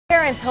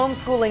Parents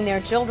homeschooling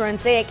their children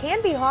say it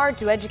can be hard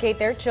to educate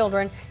their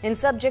children in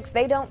subjects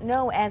they don't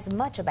know as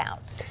much about.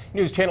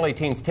 News Channel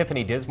 18's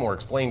Tiffany Dismore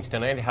explains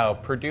tonight how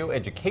Purdue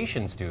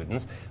education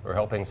students are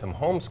helping some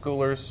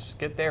homeschoolers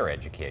get their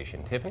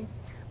education. Tiffany?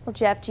 Well,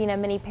 Jeff, Gina,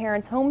 many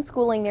parents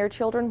homeschooling their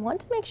children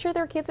want to make sure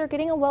their kids are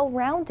getting a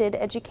well-rounded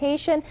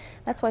education.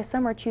 That's why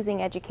some are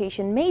choosing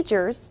education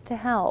majors to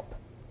help.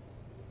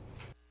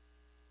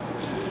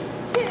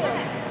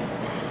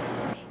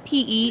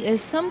 PE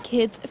is some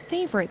kids'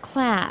 favorite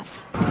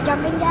class.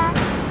 Jumping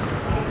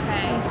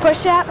jacks.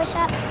 Push-ups.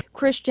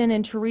 Christian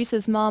and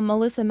Teresa's mom,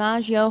 Melissa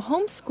Maggio,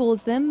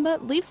 homeschools them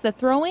but leaves the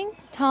throwing,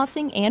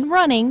 tossing, and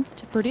running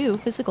to Purdue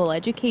physical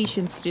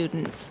education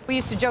students. We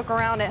used to joke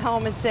around at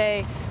home and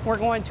say we're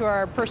going to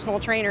our personal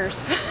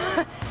trainers.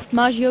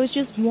 Maggio is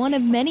just one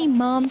of many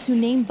moms who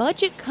name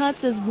budget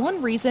cuts as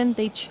one reason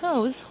they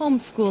chose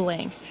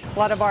homeschooling. A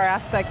lot of our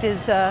aspect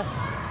is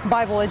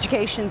Bible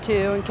education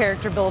too, and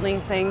character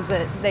building, things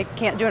that they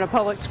can't do in a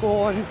public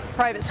school, and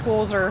private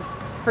schools are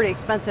pretty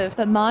expensive.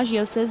 But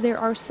Maggio says there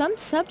are some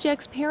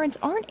subjects parents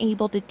aren't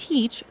able to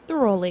teach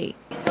thoroughly.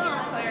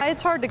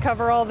 It's hard to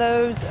cover all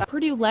those.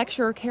 Purdue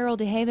lecturer Carol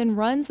DeHaven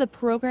runs the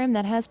program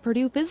that has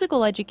Purdue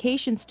physical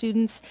education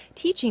students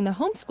teaching the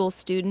homeschool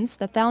students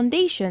the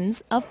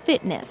foundations of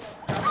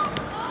fitness.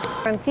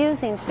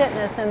 Infusing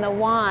fitness and the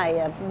why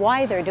of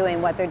why they're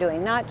doing what they're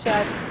doing, not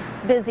just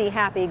busy,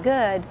 happy,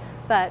 good,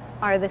 but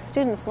are the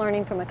students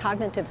learning from a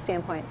cognitive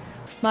standpoint?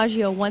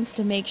 Maggio wants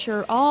to make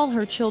sure all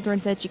her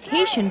children's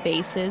education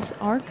bases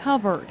are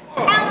covered.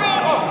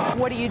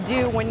 What do you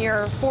do when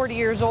you're 40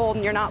 years old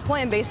and you're not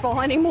playing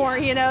baseball anymore?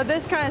 You know,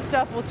 this kind of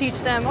stuff will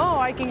teach them, oh,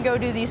 I can go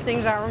do these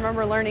things I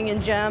remember learning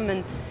in gym,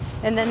 and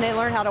then they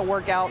learn how to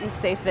work out and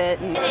stay fit.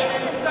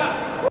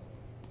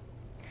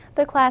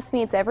 The class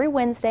meets every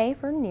Wednesday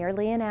for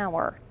nearly an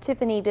hour.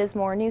 Tiffany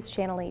Dismore, News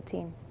Channel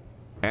 18.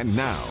 And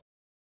now,